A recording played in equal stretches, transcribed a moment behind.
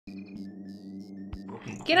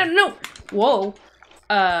Get out! No! Whoa.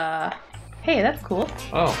 Hey, that's cool.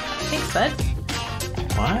 Oh. Thanks, bud.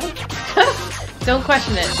 What? Don't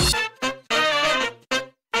question it.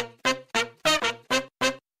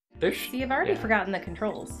 See, I've already forgotten the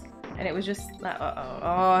controls. And it was just...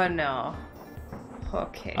 Oh, no.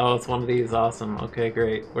 Okay. Oh, it's one of these. Awesome. Okay,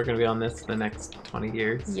 great. We're gonna be on this for the next 20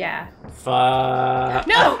 years. Yeah. Fuck.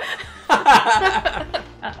 No!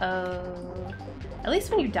 Uh-oh. At least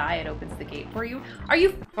when you die, it opens the gate for you. Are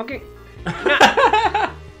you fucking...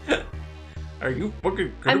 Are you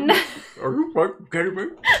fucking kidding I'm me? not... Are you fucking kidding me?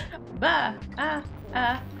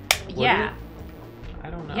 Yeah. I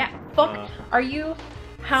don't know. Yeah. Fuck. Are you...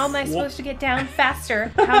 How am I supposed to get down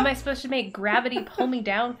faster? How am I supposed to make gravity pull me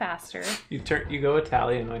down faster? You go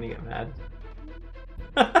Italian when you get mad.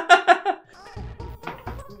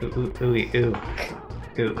 Ooh, ooh, ooey, ooh.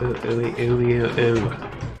 Ooh, ooh, ooey, ooey, ooh, ooh.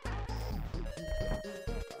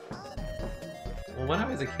 Well, when I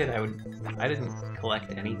was a kid, I didn't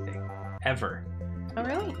collect anything. Ever. Oh,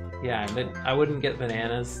 really? Yeah, I wouldn't get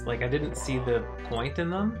bananas. Like, I didn't see the point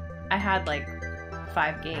in them. I had, like,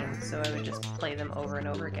 5 games, so I would just play them over and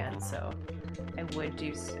over again, so I would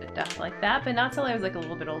do stuff like that, but not till I was, like, a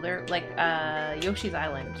little bit older. Like, Yoshi's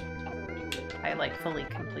Island. I, like, fully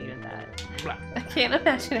completed that. I can't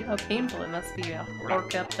imagine how painful it must be to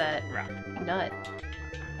fork up that nut.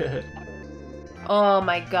 Oh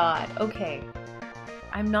my god. Okay.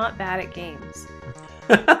 I'm not bad at games.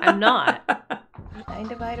 I'm not. 9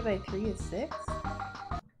 divided by 3 is 6?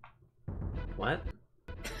 What?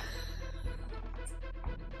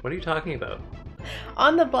 What are you talking about?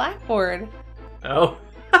 On the blackboard. Oh.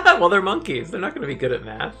 Well, they're monkeys. They're not going to be good at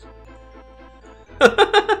math. What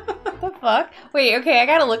the fuck? Wait, okay, I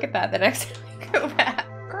gotta look at that the next time we go back.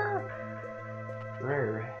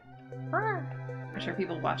 I'm sure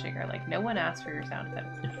people watching are like, no one asked for your sound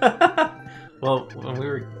effects. Well, when we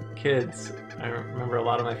were kids, I remember a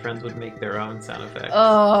lot of my friends would make their own sound effects.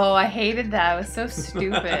 Oh, I hated that. It was so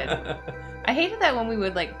stupid. I hated that when we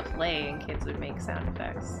would like play and kids would make sound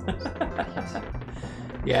effects.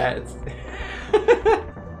 Yeah, it's...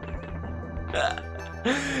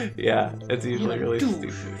 yeah, it's usually really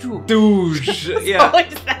stupid. Douche! Yeah.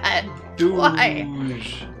 What is that? Douche. Why?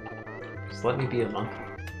 Just let me be a monkey.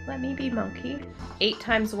 Let me be monkey. 8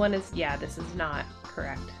 times 1 is... Yeah, this is not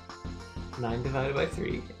correct. 9 divided by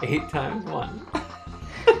 3. 8 times 1.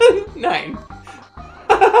 9.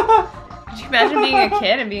 Could you imagine being a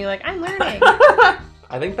kid and being like, I'm learning?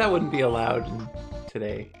 I think that wouldn't be allowed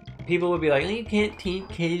today. People would be like, you can't teach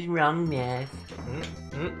kids wrong math.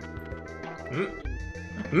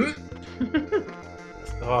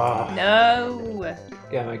 Oh. No.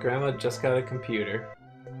 Yeah, my grandma just got a computer.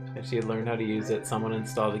 And she had learned how to use it. Someone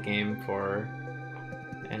installed a game for her.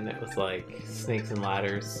 And it was like Snakes and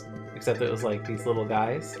Ladders. Except it was like these little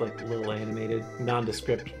guys, like little animated,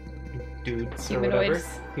 nondescript dudes or whatever.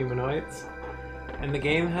 Humanoids. And the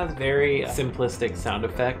game has very simplistic sound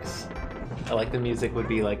effects. Like the music would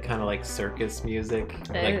be like kind of like circus music,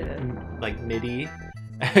 like MIDI.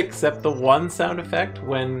 Except the one sound effect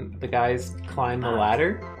when the guys climb the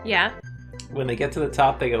ladder. Yeah. When they get to the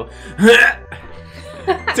top, they go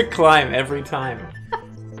to climb every time.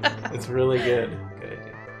 It's really good. Good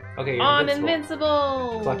idea. Okay, you're I'm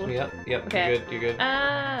invincible. invincible. Collect me up. Yep, Okay. You're good.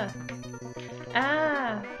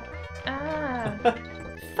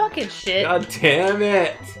 Fucking shit. God damn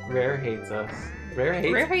it! Rare hates us. Rare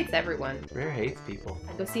hates everyone. Rare hates people.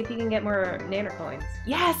 Go see if you can get more nanner coins.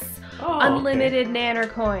 Yes! Oh, Unlimited nanner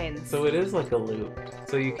coins. So it is like a loop.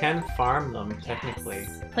 So you can farm them, technically.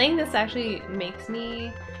 Yes. Playing this actually makes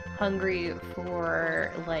me hungry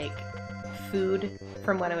for, like, food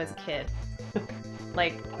from when I was a kid.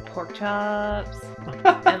 Like, pork chops,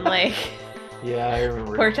 and, like... Yeah, I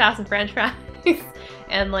remember. Pork chops and french fries,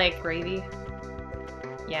 and, like, gravy.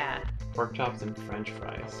 Yeah. Pork chops and french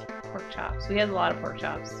fries. Pork chops. We had a lot of pork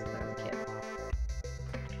chops when I was a kid.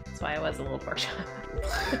 That's why I was a little pork chop.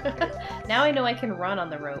 Now I know I can run on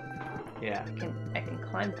the rope. Yeah. I can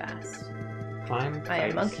climb fast. Climb fast. I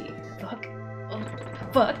am a monkey. Fuck. Oh.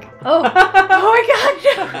 Fuck. Oh. Oh my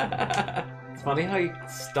god. It's funny how you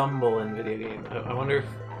stumble in video games. I wonder if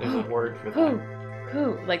there's a word for that.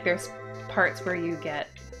 Who? Like there's parts where you get...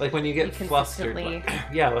 Like when you get flustered.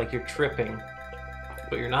 Yeah, like you're tripping.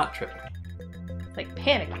 But you're not tripping. Like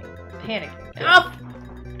panicking. Oh!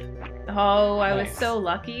 Oh, I was Nice. so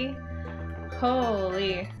lucky.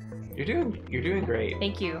 Holy. You're doing great.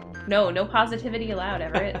 Thank you. No positivity allowed,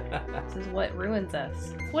 Everett. This is what ruins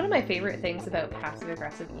us. One of my favorite things about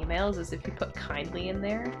passive-aggressive emails is if you put kindly in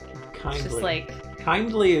there. Kindly. It's just like...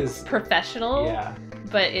 Kindly is... professional. Yeah.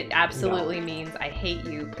 But it absolutely means I hate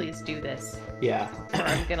you. Please do this. Yeah. Or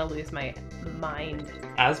I'm gonna lose my mind.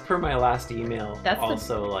 As per my last email, That's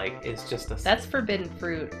like, it's just a... That's forbidden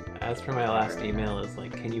fruit. As per my last email, is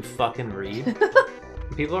like, can you fucking read?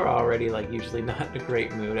 People are already, like, usually not in a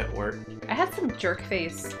great mood at work. I had some jerk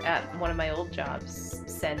face at one of my old jobs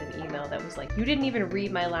send an email that was like, you didn't even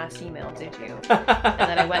read my last email, did you? And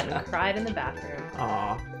then I went and cried in the bathroom.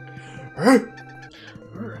 Aw. I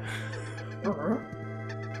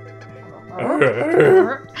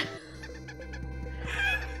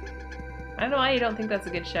don't know why you don't think that's a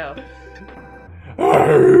good show.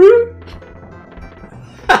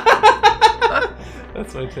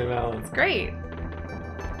 That's my Tim Allen. It's great.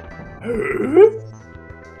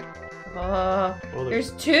 Oh,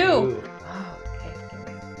 there's two. Oh, okay.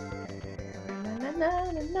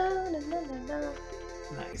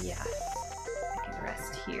 Nice. Yeah. I can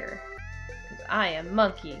rest here. Because I am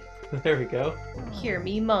monkey. There we go. Hear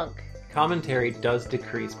me, monk. Commentary does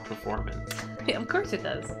decrease performance. Yeah, of course it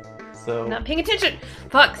does. So... I'm not paying attention.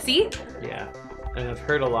 Fuck, see? Yeah. And I've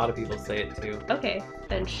heard a lot of people say it too. Okay,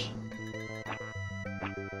 then shh.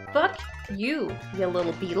 Fuck you, you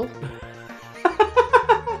little beetle.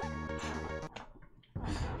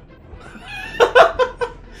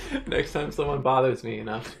 Next time someone bothers me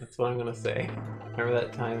enough, that's what I'm gonna say. Remember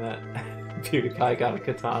that time that PewDiePie got a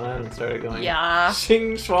katana and started going, yeah,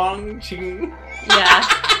 ching swang ching. Yeah.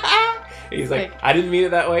 He's like, I didn't mean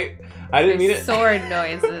it that way. I didn't mean it. Sword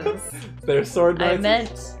noises. There's sword noises. I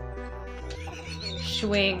meant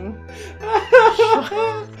swing.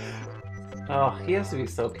 Oh, he has to be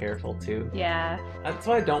so careful too. Yeah. That's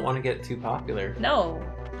why I don't want to get too popular. No.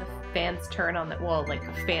 The fans turn on the, well, like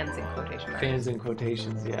fans in quotation marks. Fans in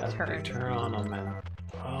quotations, yeah. Turn. They turn on them, man.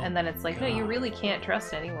 Oh, and then it's like, God. no, you really can't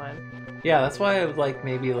trust anyone. Yeah, that's why I would like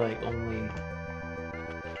maybe like only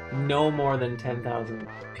no more than 10,000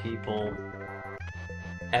 people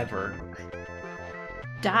ever.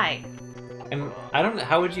 Die. And I don't know,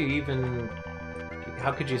 how would you even,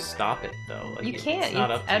 how could you stop it though? Like, You can't. It's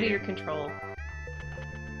not It's up to out you. of your control.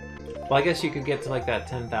 Well, I guess you could get to like that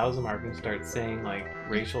 10,000 mark and start saying like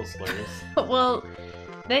racial slurs. Well,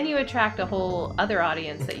 then you attract a whole other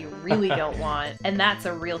audience that you really don't want, and that's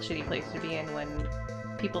a real shitty place to be in when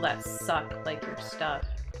people that suck like your stuff.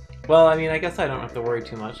 Well, I mean, I guess I don't have to worry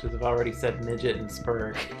too much because I've already said midget and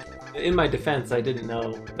spurg. In my defense, I didn't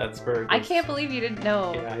know that spurg was... I can't believe you didn't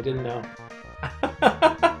know. Yeah, I didn't know.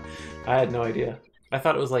 I had no idea. I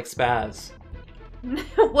thought it was like spaz.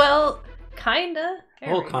 Well, kinda. The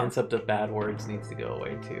whole concept of bad words needs to go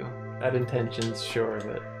away too. Bad intentions, sure,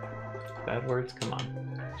 but bad words, come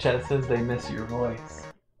on. Chat says they miss your voice.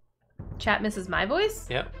 Chat misses my voice?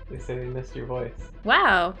 Yep, they say they missed your voice.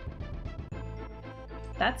 Wow.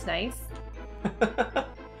 That's nice.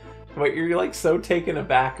 Wait, you're like so taken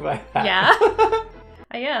aback by that. Yeah.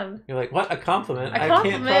 I am. You're like, what? A compliment? A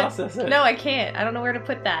compliment? I can't process it. No, I can't. I don't know where to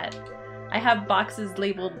put that. I have boxes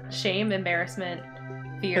labeled shame, embarrassment,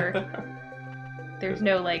 fear. There's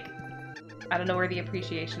no, like, I don't know where the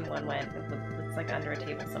appreciation one went. It's like under a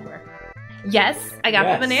table somewhere. Yes, I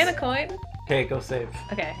got the banana coin. Okay, go save.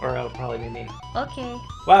 Okay. Or it'll probably be me. Okay.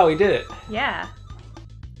 Wow, we did it. Yeah.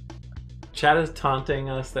 Chat is taunting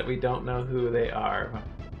us that we don't know who they are.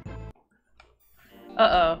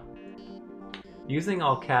 Uh-oh. Using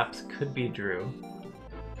all caps could be Drew.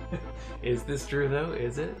 Is this Drew, though?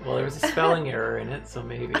 Is it? Well, there was a spelling error in it, so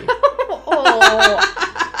maybe. Oh,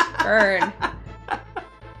 burn.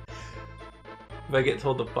 If I get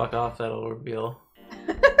told to fuck off, that'll reveal.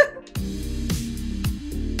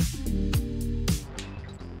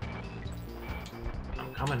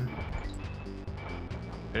 I'm coming.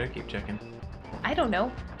 Better keep checking. I don't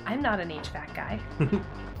know. I'm not an HVAC guy.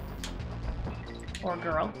 Or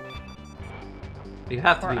girl. You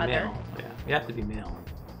have to Or be other. male. Yeah, you have to be male.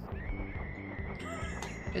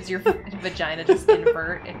 Does your vagina just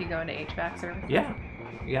invert if you go into HVAC service? Yeah,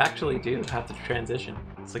 you actually do have to transition.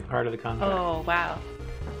 It's like part of the contract. Oh, wow.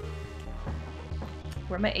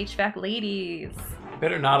 Where are my HVAC ladies?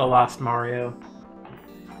 Better not have lost Mario.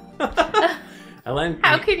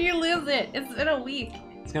 How could you lose it? It's been a week.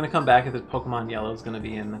 It's gonna come back if the Pokemon Yellow is gonna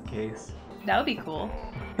be in the case. That would be cool.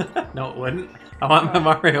 No, it wouldn't. I want my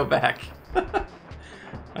Mario back.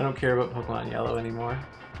 I don't care about Pokemon Yellow anymore.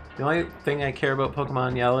 The only thing I care about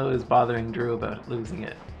Pokemon Yellow is bothering Drew about losing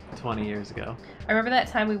it 20 years ago. I remember that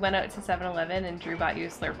time we went out to 7-Eleven and Drew bought you a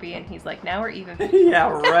Slurpee and he's like, now we're even. Yeah,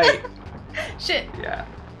 right. Shit. Yeah.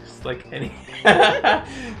 Just like any...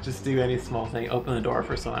 Just do any small thing. Open the door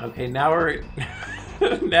for someone. Okay, now we're...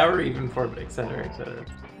 now we're even for it, etc., etc.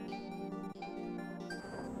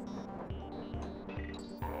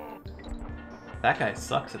 That guy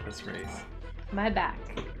sucks at this race. My back.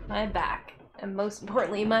 My back. And most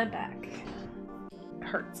importantly, my back.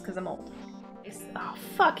 Hurts because I'm old. Oh,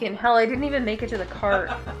 fucking hell, I didn't even make it to the cart.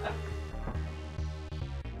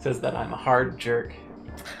 Says that I'm a hard jerk.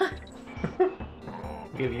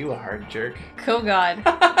 Give you a hard jerk. Oh god.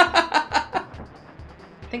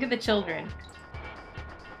 Think of the children.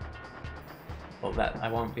 Well, that I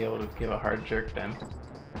won't be able to give a hard jerk then.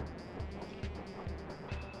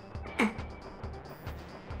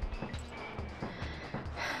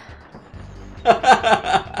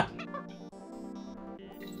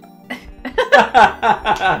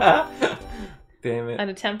 Damn it. An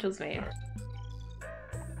attempt was made.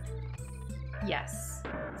 Yes.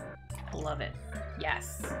 Love it.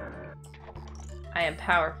 Yes. I am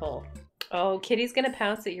powerful. Oh, Kitty's gonna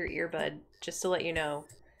pounce at your earbud, just to let you know.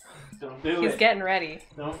 Don't do it. He's getting ready.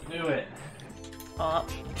 Don't do it. Oh.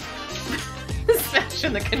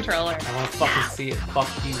 Smashing the controller. I want to fucking see it. Fuck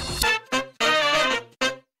you.